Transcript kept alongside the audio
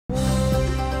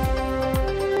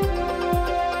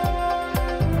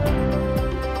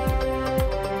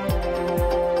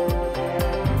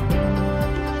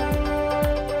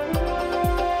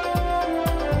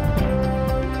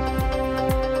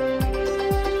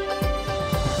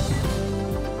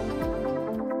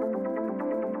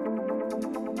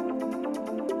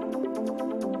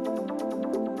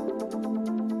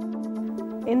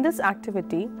In this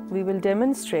activity, we will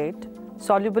demonstrate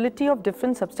solubility of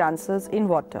different substances in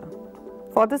water.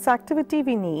 For this activity,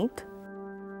 we need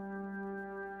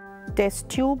test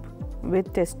tube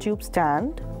with test tube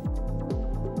stand,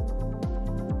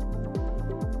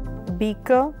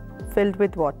 beaker filled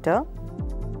with water,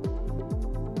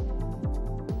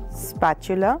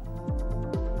 spatula,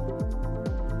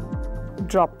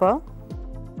 dropper,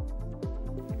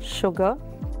 sugar,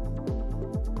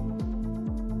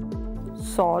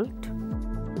 salt,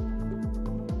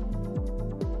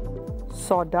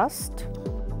 sawdust,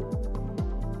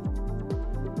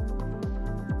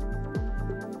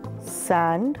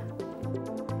 sand,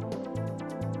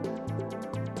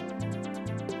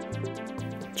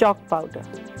 chalk powder.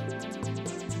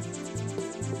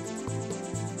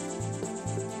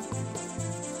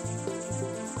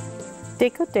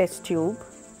 Take a test tube,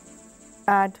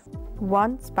 add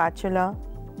 1 spatula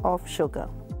of sugar.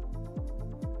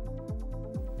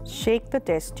 Shake the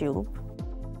test tube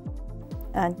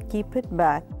and keep it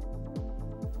back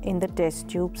in the test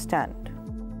tube stand.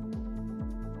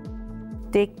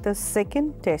 Take the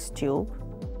second test tube,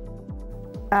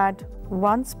 add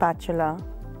 1 spatula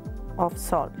of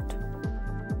salt.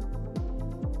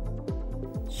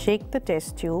 Shake the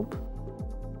test tube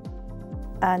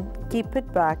and keep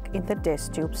it back in the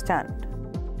test tube stand.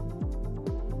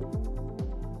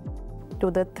 To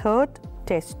the third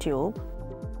test tube,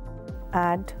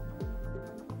 add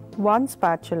 1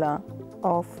 spatula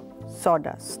of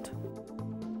sawdust.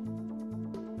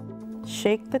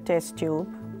 Shake the test tube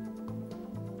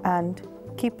and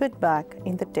keep it back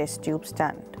in the test tube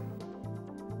stand.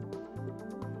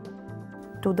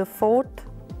 To the fourth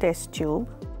test tube,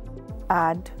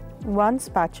 add 1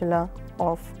 spatula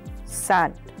of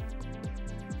sand.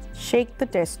 Shake the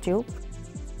test tube,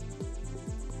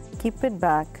 keep it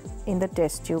back in the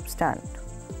test tube stand.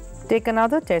 Take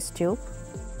another test tube.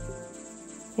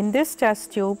 In this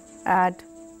test tube, add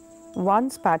 1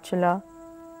 spatula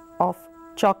of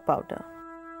chalk powder.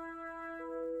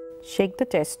 Shake the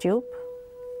test tube,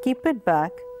 keep it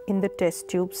back in the test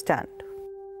tube stand.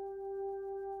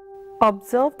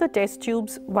 Observe the test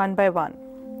tubes one by one.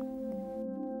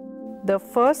 The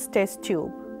first test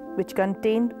tube, which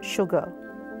contained sugar,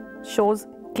 shows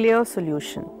clear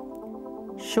solution.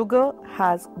 Sugar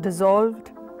has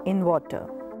dissolved in water.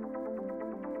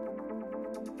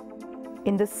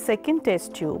 In the second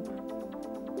test tube,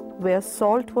 where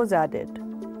salt was added,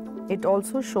 it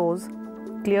also shows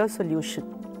clear solution.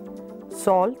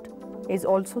 Salt is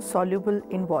also soluble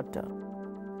in water.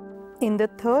 In the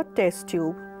third test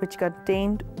tube, which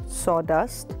contained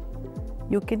sawdust,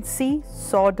 you can see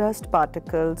sawdust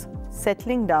particles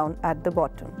settling down at the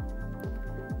bottom.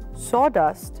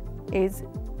 Sawdust is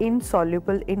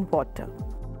insoluble in water.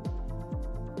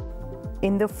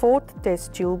 In the fourth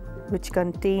test tube, which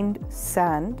contained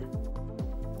sand,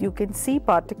 you can see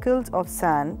particles of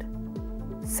sand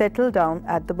settle down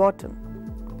at the bottom.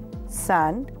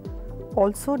 Sand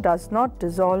also does not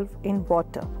dissolve in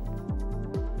water.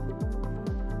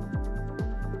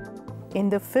 In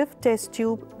the fifth test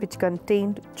tube, which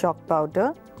contained chalk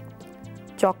powder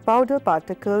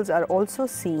particles are also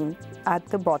seen at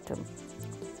the bottom.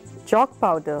 Chalk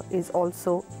powder is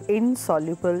also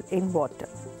insoluble in water.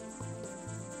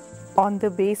 On the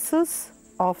basis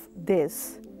of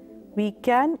this, we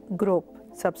can group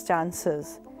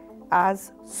substances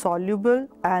as soluble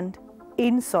and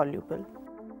insoluble.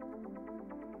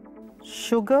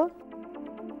 Sugar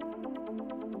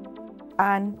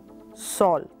and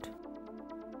salt,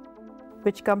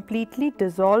 which completely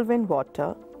dissolve in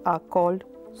water, are called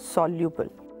soluble.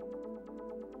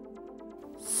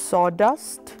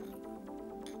 Sawdust,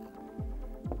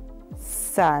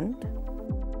 sand,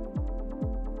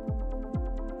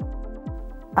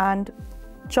 and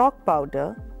chalk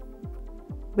powder,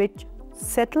 which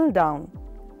settle down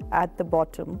at the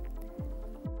bottom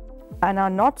and are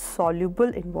not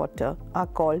soluble in water, are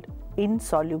called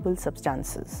insoluble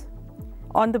substances.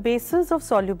 On the basis of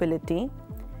solubility,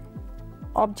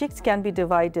 objects can be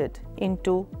divided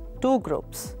into two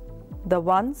groups: the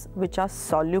ones which are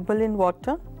soluble in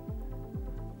water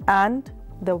and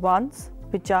the ones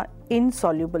which are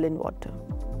insoluble in water.